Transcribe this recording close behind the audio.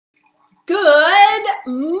Good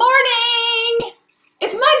morning.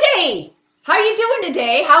 It's Monday. How are you doing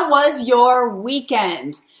today? How was your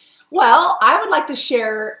weekend? Well, I would like to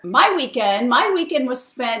share my weekend. My weekend was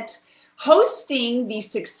spent hosting the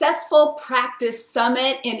Successful Practice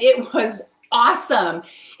Summit, and it was awesome.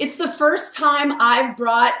 It's the first time I've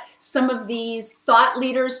brought some of these thought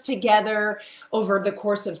leaders together over the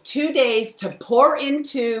course of 2 days to pour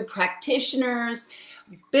into practitioners,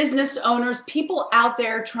 business owners, people out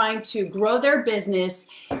there trying to grow their business,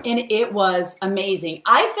 and it was amazing.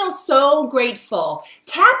 I feel so grateful.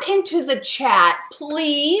 Tap into the chat,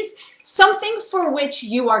 please, something for which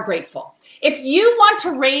you are grateful. If you want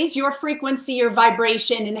to raise your frequency, your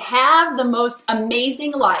vibration, and have the most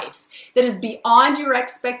amazing life that is beyond your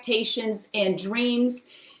expectations and dreams,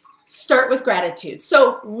 start with gratitude.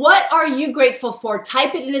 So what are you grateful for?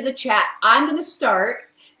 Type it into the chat. I'm going to start.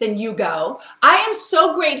 Then you go. I am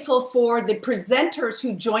so grateful for the presenters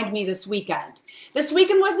who joined me this weekend. This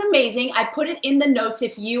weekend was amazing. I put it in the notes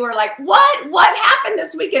if you are like, what happened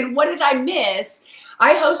this weekend? What did I miss?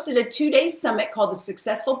 I hosted a 2-day summit called the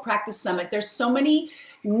Successful Practice Summit. There's so many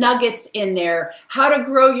nuggets in there. How to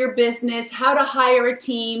grow your business, how to hire a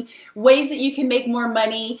team, ways that you can make more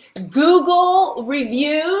money, Google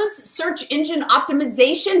reviews, search engine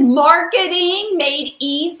optimization, marketing made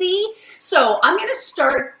easy. So I'm going to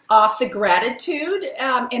start off the gratitude,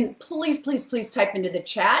 and please type into the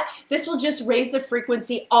chat. This will just raise the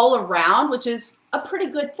frequency all around, which is a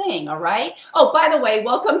pretty good thing, all right? Oh, by the way,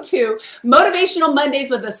 welcome to Motivational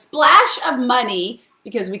Mondays with a splash of money,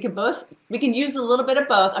 because we can use a little bit of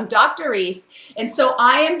both. I'm Dr. East, and so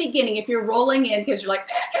I am beginning, if you're rolling in because you're like,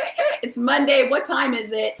 it's Monday, what time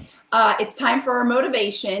is it? It's time for our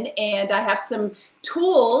motivation, and I have some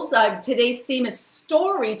tools. Today's theme is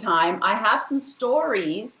story time. I have some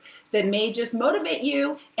stories that may just motivate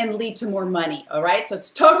you and lead to more money, all right? So it's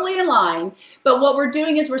totally in line, but what we're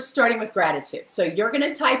doing is we're starting with gratitude. So you're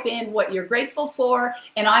gonna type in what you're grateful for,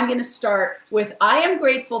 and I'm gonna start with, I am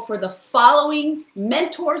grateful for the following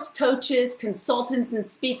mentors, coaches, consultants, and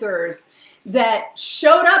speakers that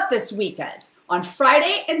showed up this weekend on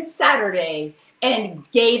Friday and Saturday and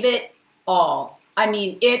gave it all. I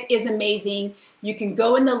mean, it is amazing. You can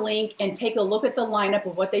go in the link and take a look at the lineup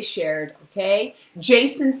of what they shared, okay?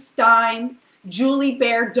 Jason Stein, Julie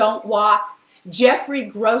Bear Don't Walk, Jeffrey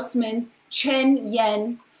Grossman, Chen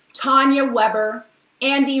Yen, Tanya Weber,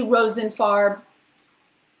 Andy Rosenfarb,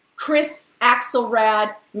 Chris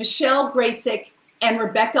Axelrad, Michelle Grasick, and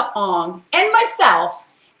Rebecca Ong, and myself,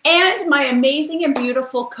 and my amazing and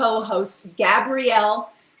beautiful co-host,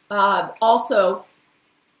 Gabrielle, also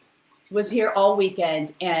was here all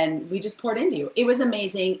weekend, and we just poured into you. It was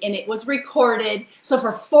amazing, and it was recorded. So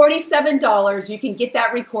for $47, you can get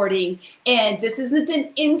that recording, and this isn't an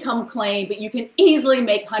income claim, but you can easily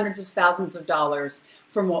make hundreds of thousands of dollars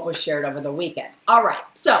from what was shared over the weekend. All right,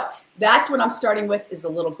 so that's what I'm starting with, is a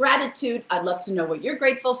little gratitude. I'd love to know what you're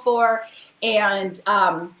grateful for, and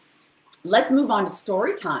let's move on to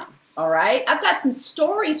story time. All right, I've got some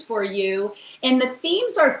stories for you, and the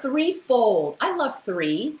themes are threefold. I love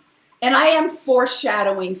three. And I am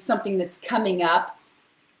foreshadowing something that's coming up,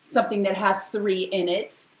 something that has 3 in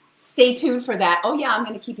it. Stay tuned for that. Oh yeah, I'm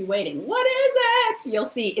gonna keep you waiting. What is it? You'll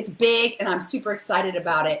see, it's big and I'm super excited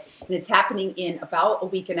about it. And it's happening in about a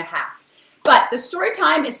week and a half. But the story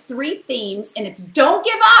time is 3 themes, and it's don't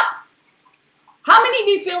give up. How many of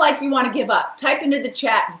you feel like you wanna give up? Type into the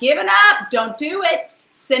chat, giving up, don't do it.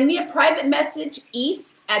 Send me a private message,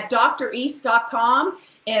 east@dreast.com.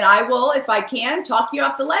 And I will, if I can, talk you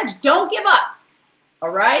off the ledge. Don't give up,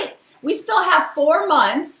 all right? We still have 4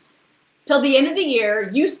 months till the end of the year.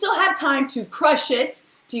 You still have time to crush it,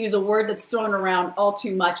 to use a word that's thrown around all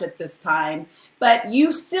too much at this time. But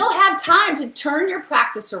you still have time to turn your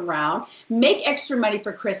practice around, make extra money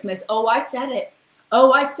for Christmas. Oh, I said it.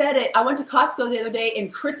 Oh, I said it. I went to Costco the other day,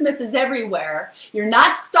 and Christmas is everywhere. You're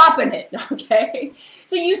not stopping it, okay?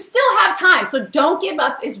 So you still have time. So don't give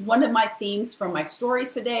up is one of my themes from my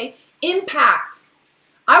stories today. Impact.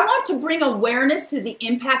 I want to bring awareness to the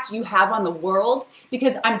impact you have on the world,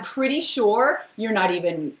 because I'm pretty sure you're not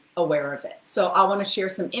even aware of it. So I want to share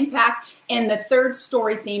some impact. And the third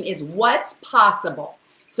story theme is what's possible.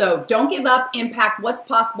 So don't give up, impact, what's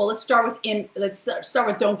possible. Let's start with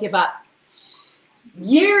don't give up.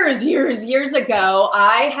 Years ago,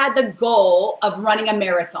 I had the goal of running a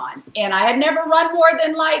marathon, and I had never run more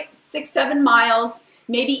than like 6-7 miles,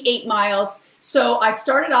 maybe 8 miles. So I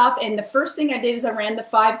started off, and the first thing I did is I ran the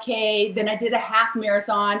 5K, then I did a half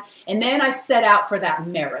marathon, and then I set out for that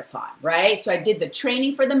marathon, right? So I did the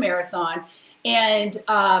training for the marathon, and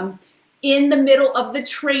in the middle of the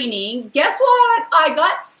training, guess what? I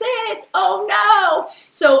got sick. Oh no.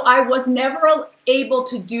 So I was never able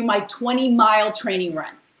to do my 20-mile training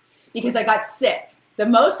run because I got sick. The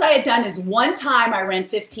most I had done is one time I ran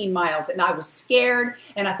 15 miles and I was scared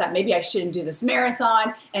and I thought maybe I shouldn't do this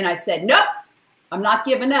marathon. And I said, nope, I'm not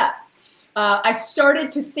giving up. I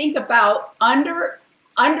started to think about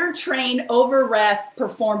under-train, over-rest,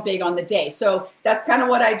 perform big on the day. So that's kind of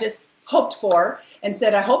what I just hoped for and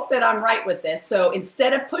said, I hope that I'm right with this. So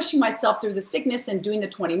instead of pushing myself through the sickness and doing the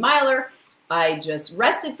 20-miler, I just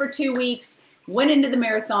rested for 2 weeks, went into the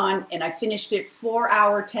marathon, and I finished it 4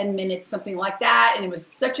 hours, 10 minutes, something like that. And it was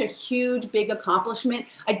such a huge, big accomplishment.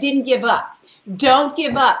 I didn't give up. Don't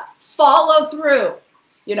give up. Follow through.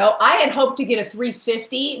 You know, I had hoped to get a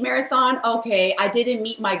 350 marathon. Okay, I didn't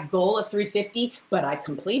meet my goal of 350, but I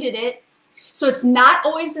completed it. So it's not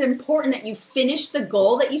always important that you finish the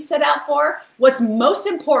goal that you set out for. What's most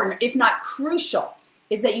important, if not crucial,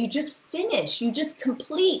 is that you just finish. You just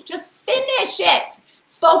complete. Just finish it.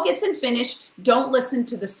 Focus and finish. Don't listen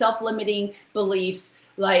to the self-limiting beliefs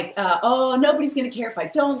like, oh, nobody's going to care if I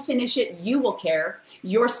don't finish it. You will care.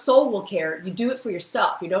 Your soul will care. You do it for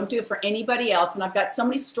yourself. You don't do it for anybody else. And I've got so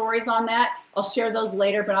many stories on that. I'll share those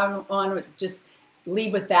later, but I want to just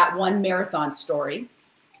leave with that one marathon story.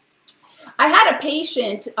 I had a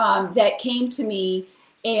patient that came to me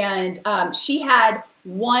and she had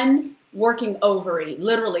one working ovary.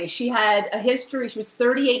 Literally, she had a history. She was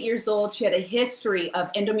 38 years old. She had a history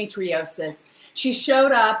of endometriosis. She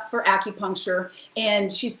showed up for acupuncture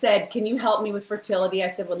and she said, can you help me with fertility? I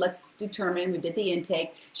said, well, let's determine. We did the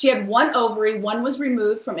intake. She had one ovary. One was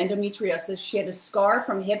removed from endometriosis. She had a scar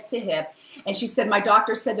from hip to hip. And she said, my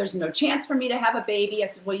doctor said there's no chance for me to have a baby. I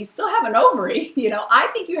said, well, you still have an ovary. You know, I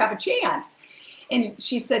think you have a chance. And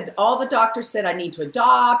she said, all the doctors said I need to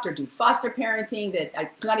adopt or do foster parenting, that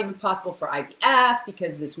it's not even possible for IVF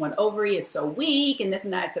because this one ovary is so weak and this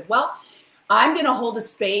and that. I said, well, I'm going to hold a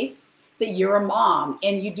space that you're a mom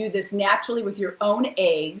and you do this naturally with your own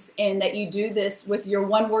eggs and that you do this with your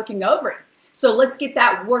one working ovary. So let's get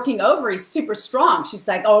that working ovary super strong. She's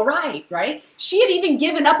like, all right, right? She had even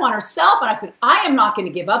given up on herself. And I said, I am not going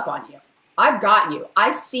to give up on you. I've got you.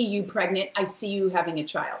 I see you pregnant. I see you having a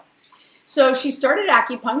child. So she started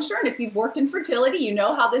acupuncture. And if you've worked in fertility, you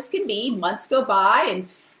know how this can be. Months go by and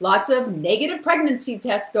lots of negative pregnancy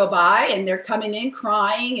tests go by and they're coming in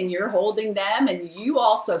crying and you're holding them. And you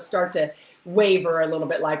also start to waver a little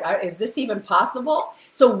bit like, is this even possible?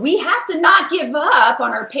 So we have to not give up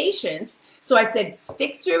on our patients. So I said,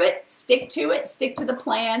 stick through it, stick to it, stick to the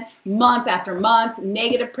plan, month after month,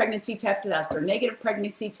 negative pregnancy test after negative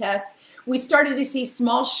pregnancy test. We started to see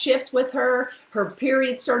small shifts with her. Her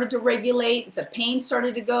period started to regulate. The pain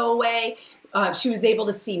started to go away. She was able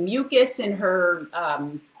to see mucus in her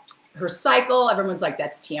cycle. Everyone's like,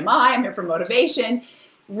 that's TMI. I'm here for motivation.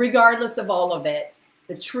 Regardless of all of it,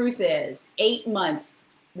 the truth is 8 months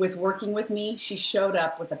with working with me, she showed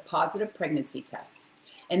up with a positive pregnancy test.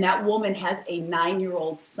 And that woman has a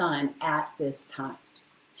 9-year-old son at this time.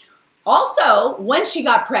 Also, when she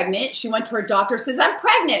got pregnant, she went to her doctor, says, I'm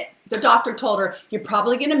pregnant. The doctor told her, you're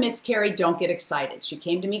probably going to miscarry. Don't get excited. She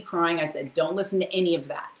came to me crying. I said, don't listen to any of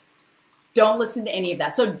that. Don't listen to any of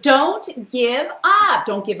that. So don't give up.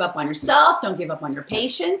 Don't give up on yourself. Don't give up on your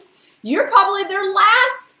patients. You're probably their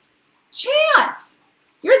last chance.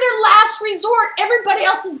 You're their last resort. Everybody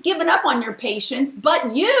else has given up on your patients,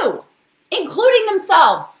 but you, including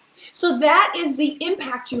themselves. So that is the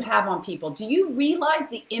impact you have on people. Do you realize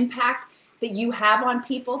the impact that you have on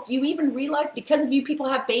people? Do you even realize because of you, people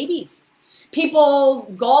have babies? People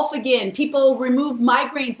golf again. People remove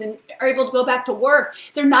migraines and are able to go back to work.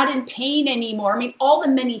 They're not in pain anymore. I mean, all the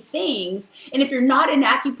many things. And if you're not in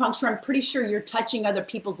acupuncture, I'm pretty sure you're touching other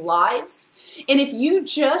people's lives. And if you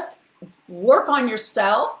just work on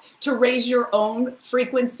yourself to raise your own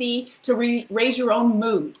frequency, to raise your own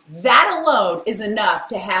mood, that alone is enough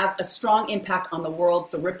to have a strong impact on the world,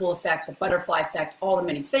 the ripple effect, the butterfly effect, all the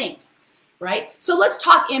many things, right? So let's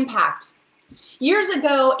talk impact. Years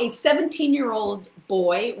ago, a 17-year-old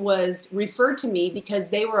boy was referred to me because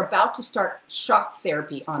they were about to start shock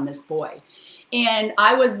therapy on this boy. And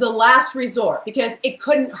I was the last resort because it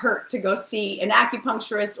couldn't hurt to go see an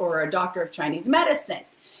acupuncturist or a doctor of Chinese medicine.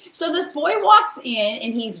 So this boy walks in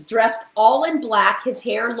and he's dressed all in black. His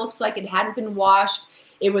hair looks like it hadn't been washed.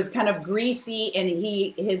 It was kind of greasy, and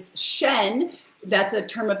his shen, that's a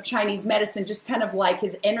term of Chinese medicine, just kind of like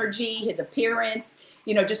his energy, his appearance,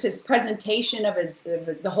 you know, just his presentation of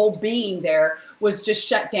the whole being there was just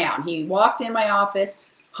shut down. He walked in my office,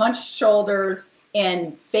 hunched shoulders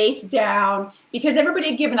and face down because everybody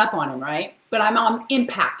had given up on him, right? But I'm on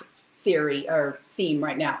impact. theory or theme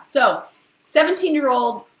right now. So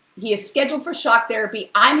 17-year-old, he is scheduled for shock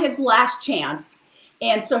therapy. I'm his last chance.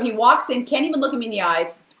 And so he walks in, can't even look at me in the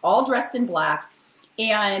eyes, all dressed in black.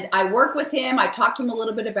 And I work with him. I talk to him a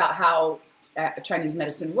little bit about how Chinese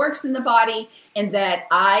medicine works in the body, and that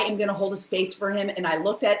I am going to hold a space for him. And I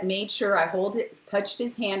made sure I touched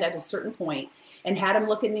his hand at a certain point and had him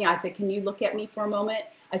look in the eye. I said, can you look at me for a moment?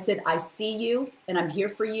 I said, I see you and I'm here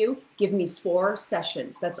for you. Give me 4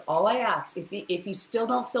 sessions. That's all I ask. If you still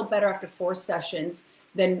don't feel better after 4 sessions,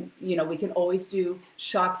 then, you know, we can always do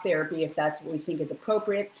shock therapy if that's what we think is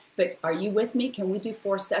appropriate. But are you with me? Can we do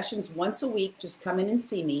 4 sessions once a week? Just come in and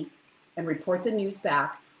see me and report the news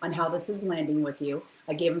back on how this is landing with you.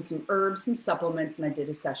 I gave him some herbs, some supplements, and I did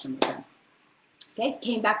a session with him. Okay,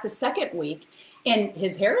 came back the second week and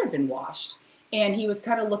his hair had been washed and he was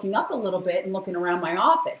kind of looking up a little bit and looking around my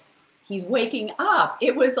office. He's waking up.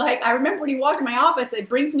 It was like, I remember when he walked in my office, it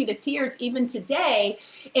brings me to tears even today.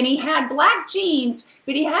 And he had black jeans,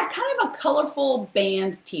 but he had kind of a colorful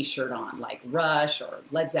band t-shirt on, like Rush or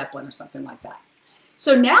Led Zeppelin or something like that.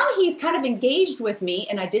 So now he's kind of engaged with me,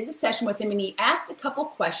 and I did the session with him, and he asked a couple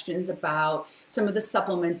questions about some of the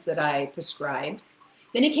supplements that I prescribed.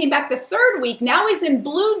 Then he came back the third week. Now he's in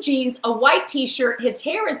blue jeans, a white t-shirt. His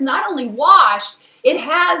hair is not only washed, it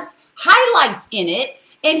has highlights in it.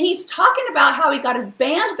 And he's talking about how he got his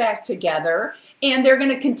band back together and they're going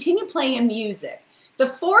to continue playing music. The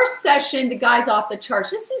 4th session, the guy's off the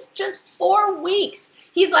charts. This is just 4 weeks.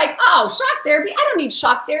 He's like, oh, shock therapy. I don't need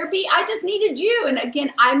shock therapy. I just needed you. And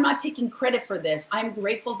again, I'm not taking credit for this. I'm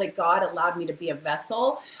grateful that God allowed me to be a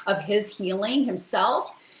vessel of his healing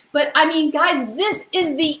himself. But I mean, guys, this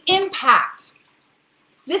is the impact.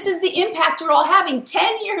 This is the impact you're all having.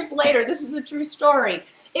 10 years later, this is a true story.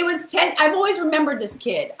 It was 10. I've always remembered this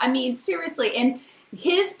kid. I mean, seriously. And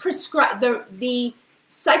his the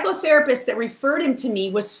psychotherapist that referred him to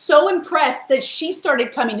me was so impressed that she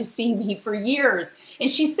started coming to see me for years. And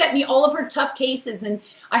she sent me all of her tough cases. And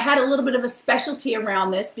I had a little bit of a specialty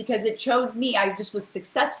around this because it chose me. I just was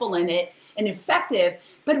successful in it and effective.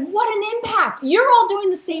 But what an impact. You're all doing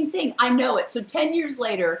the same thing. I know it. So 10 years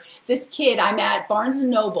later, this kid, I'm at Barnes &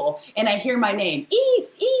 Noble and I hear my name,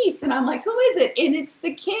 East. And I'm like, who is it? And it's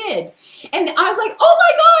the kid. And I was like, oh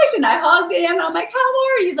my gosh. And I hugged him and I'm like, how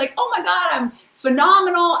are you? He's like, oh my God, I'm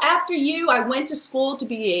phenomenal. After you, I went to school to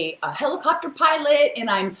be a helicopter pilot, and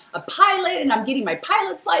I'm a pilot and I'm getting my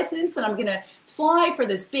pilot's license and I'm going to fly for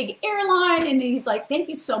this big airline. And he's like, thank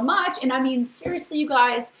you so much. And I mean, seriously, you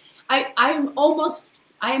guys, I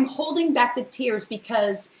am holding back the tears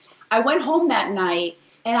because I went home that night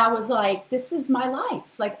and I was like, this is my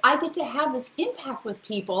life. Like, I get to have this impact with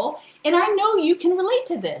people, and I know you can relate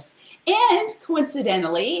to this. And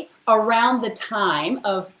coincidentally, around the time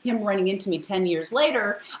of him running into me 10 years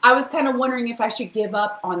later, I was kind of wondering if I should give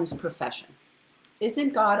up on this profession.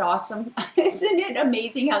 Isn't God awesome? Isn't it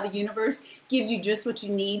amazing how the universe gives you just what you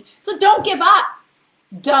need? So don't give up.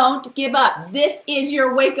 Don't give up. This is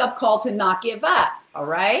your wake-up call to not give up, all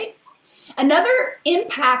right? Another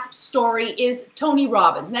impact story is Tony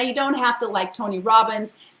Robbins. Now, you don't have to like Tony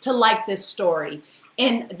Robbins to like this story.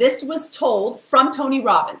 And this was told from Tony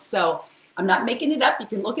Robbins. So I'm not making it up. You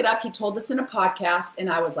can look it up. He told this in a podcast, and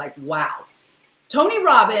I was like, wow. Tony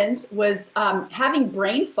Robbins was having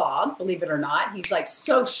brain fog, believe it or not. He's like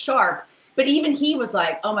so sharp. But even he was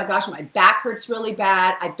like, oh my gosh, my back hurts really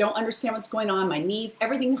bad. I don't understand what's going on. My knees,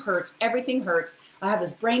 everything hurts. Everything hurts. I have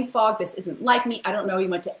this brain fog. This isn't like me. I don't know. He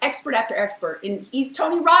went to expert after expert. And he's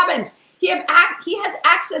Tony Robbins. He has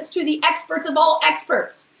access to the experts of all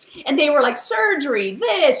experts. And they were like, surgery,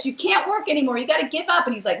 this, you can't work anymore. You got to give up.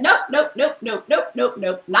 And he's like, nope, nope, nope, nope, nope, nope,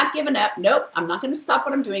 nope. Not giving up. Nope. I'm not going to stop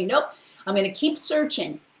what I'm doing. Nope. I'm going to keep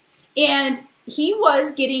searching. And he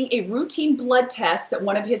was getting a routine blood test that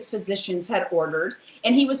one of his physicians had ordered,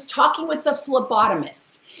 and he was talking with the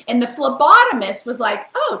phlebotomist. And the phlebotomist was like,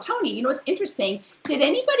 oh, Tony, you know what's interesting? Did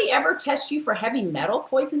anybody ever test you for heavy metal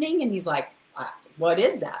poisoning? And he's like, what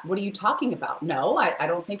is that? What are you talking about? No, I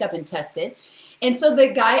don't think I've been tested. And so the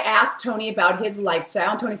guy asked Tony about his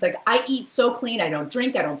lifestyle. And Tony's like, I eat so clean. I don't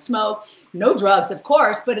drink. I don't smoke. No drugs, of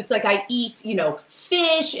course. But it's like I eat, you know,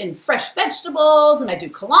 fish and fresh vegetables. And I do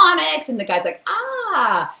colonics. And the guy's like,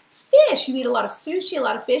 fish. You eat a lot of sushi, a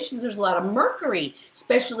lot of fish. Because there's a lot of mercury,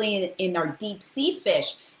 especially in our deep sea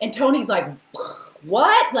fish. And Tony's like,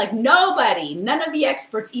 what? Like nobody, none of the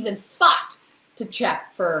experts even thought to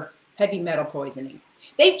check for heavy metal poisoning.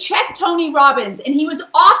 They checked Tony Robbins, and he was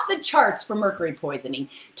off the charts for mercury poisoning,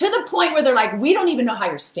 to the point where they're like, we don't even know how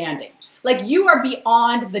you're standing. Like, you are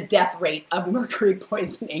beyond the death rate of mercury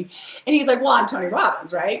poisoning. And he's like, well, I'm Tony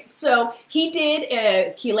Robbins, right? So he did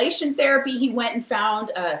a chelation therapy. He went and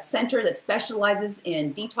found a center that specializes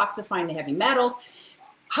in detoxifying the heavy metals.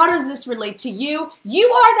 How does this relate to you? You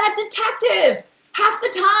are that detective half the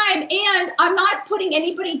time. And I'm not putting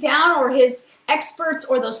anybody down or his experts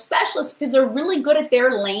or those specialists, because they're really good at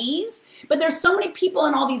their lanes. But there's so many people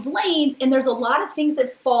in all these lanes, and there's a lot of things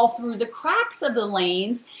that fall through the cracks of the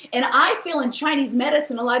lanes. And I feel in Chinese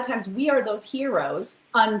medicine, a lot of times we are those heroes,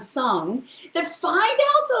 unsung, that find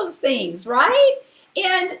out those things, right?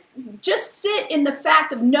 And just sit in the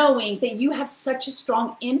fact of knowing that you have such a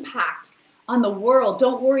strong impact on the world.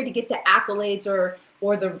 Don't worry to get the accolades or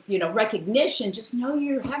the recognition. Just know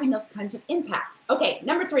you're having those kinds of impacts. Okay,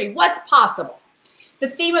 number 3, what's possible? The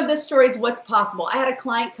theme of this story is what's possible. I had a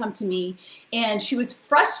client come to me, and she was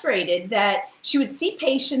frustrated that she would see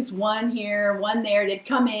patients, one here, one there. They'd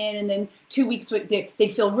come in, and then 2 weeks they'd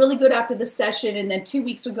feel really good after the session, and then 2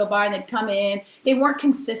 weeks would go by, and they'd come in. They weren't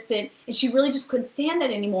consistent, and she really just couldn't stand that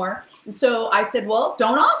anymore. And so I said, well,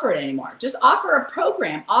 don't offer it anymore. Just offer a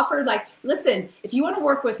program. Offer, like, listen, if you want to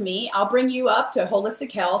work with me, I'll bring you up to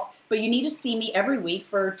holistic health, but you need to see me every week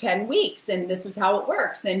for 10 weeks. And this is how it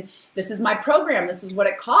works. And this is my program. This is what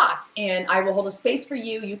it costs. And I will hold a space for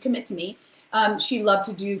you. You commit to me. She loved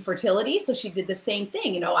to do fertility. So she did the same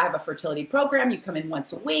thing. I have a fertility program. You come in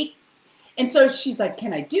once a week. And so she's like,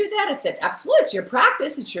 can I do that? I said, absolutely. It's your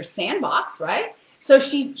practice. It's your sandbox, right? So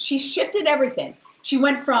she shifted everything. She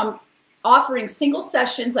went from offering single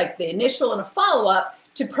sessions, like the initial and a follow-up,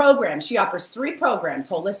 to programs. She offers 3 programs: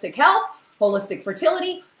 holistic health, holistic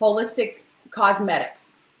fertility, holistic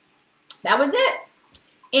cosmetics. That was it.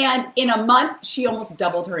 And in a month, she almost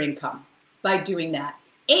doubled her income by doing that.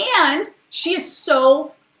 And she is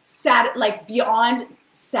so beyond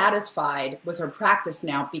satisfied with her practice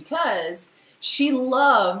now, because she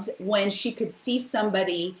loved when she could see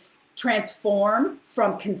somebody transform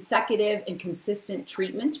from consecutive and consistent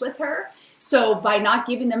treatments with her. So by not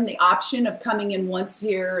giving them the option of coming in once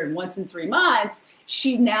here and once in 3 months,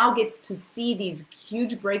 she now gets to see these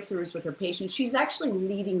huge breakthroughs with her patients. She's actually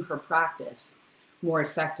leading her practice more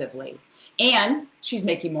effectively, and she's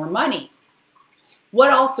making more money.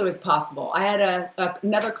 What also is possible? I had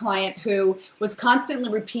another client who was constantly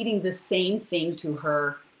repeating the same thing to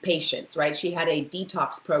her patients, right? She had a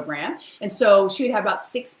detox program. And so she would have about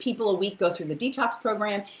 6 people a week go through the detox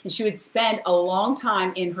program. And she would spend a long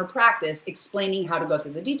time in her practice explaining how to go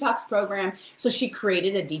through the detox program. So she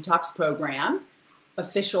created a detox program,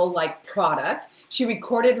 official product. She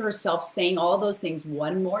recorded herself saying all those things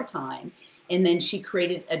one more time. And then she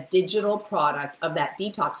created a digital product of that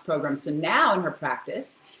detox program. So now in her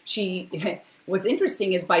practice, what's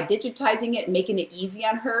interesting is by digitizing it, making it easy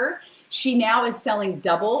on her, she now is selling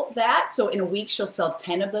double that. So in a week, she'll sell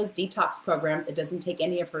 10 of those detox programs. It doesn't take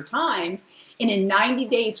any of her time. And in 90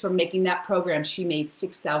 days from making that program, she made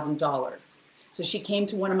 $6,000. So she came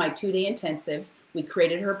to one of my 2-day intensives. We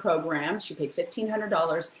created her program. She paid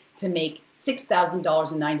 $1,500 to make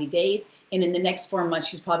 $6,000 in 90 days. And in the next 4 months,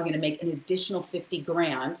 she's probably going to make an additional 50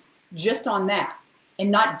 grand just on that,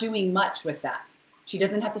 and not doing much with that. She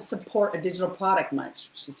doesn't have to support a digital product much.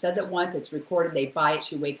 She says it once, it's recorded, they buy it,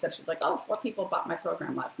 she wakes up, she's like, oh, 4 people bought my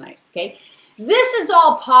program last night, okay? This is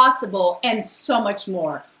all possible and so much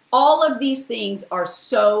more. All of these things are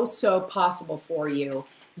so possible for you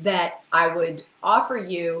that I would offer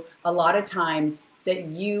you a lot of times that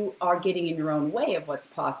you are getting in your own way of what's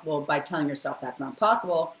possible by telling yourself that's not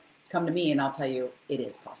possible. Come to me and I'll tell you it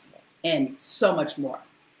is possible, and so much more.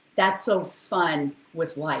 That's so fun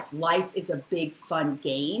with life. Life is a big fun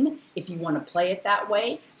game if you want to play it that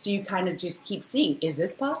way. So you kind of just keep seeing, is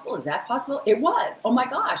this possible? Is that possible? It was. Oh my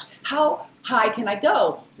gosh, how high can I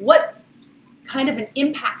go? What kind of an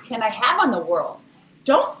impact can I have on the world?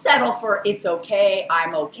 Don't settle for it's okay,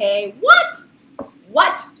 I'm okay.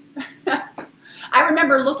 What? I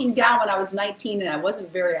remember looking down when I was 19 and I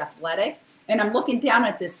wasn't very athletic, and I'm looking down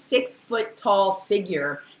at this 6-foot tall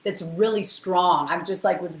figure that's really strong. I'm just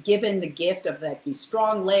was given the gift of these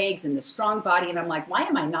strong legs and the strong body. And I'm like, why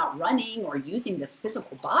am I not running or using this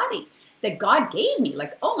physical body that God gave me?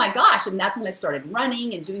 Oh my gosh. And that's when I started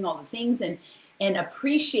running and doing all the things and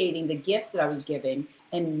appreciating the gifts that I was given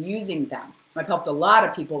and using them. I've helped a lot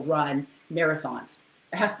of people run marathons.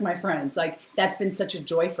 Ask my friends. That's been such a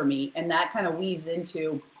joy for me. And that kind of weaves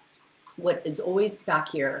into what is always back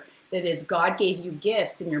here. That is, God gave you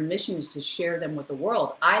gifts and your mission is to share them with the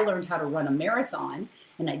world. I learned how to run a marathon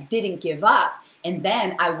and I didn't give up. And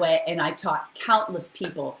then I went and I taught countless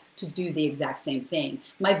people to do the exact same thing.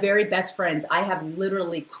 My very best friends, I have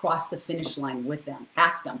literally crossed the finish line with them.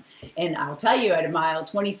 Ask them. And I'll tell you, at mile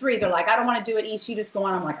 23, they're like, I don't want to do it, East, you just go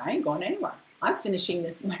on. I'm like, I ain't going anywhere. I'm finishing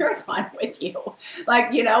this marathon with you.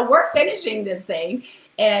 Like, you know, we're finishing this thing.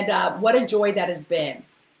 And what a joy that has been.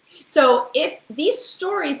 So if these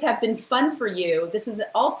stories have been fun for you, this is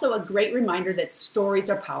also a great reminder that stories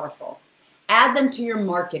are powerful. Add them to your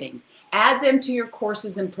marketing. Add them to your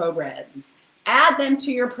courses and programs. Add them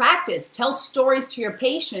to your practice. Tell stories to your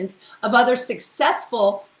patients of other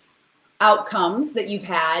successful outcomes that you've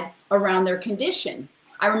had around their condition.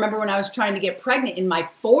 I remember when I was trying to get pregnant in my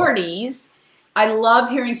 40s, I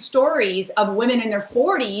loved hearing stories of women in their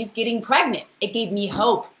 40s getting pregnant. It gave me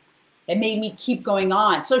hope. It made me keep going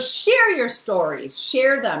on. So share your stories.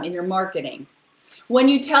 Share them in your marketing. When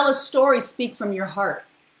you tell a story, speak from your heart.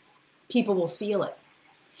 People will feel it.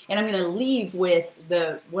 And I'm going to leave with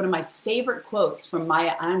one of my favorite quotes from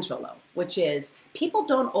Maya Angelou, which is, people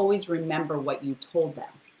don't always remember what you told them,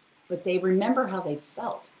 but they remember how they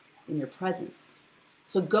felt in your presence.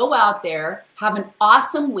 So go out there, have an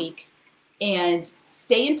awesome week, and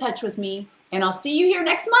stay in touch with me. And I'll see you here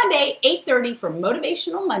next Monday, 8:30 for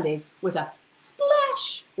Motivational Mondays with a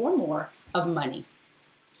splash or more of money.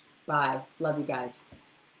 Bye. Love you guys.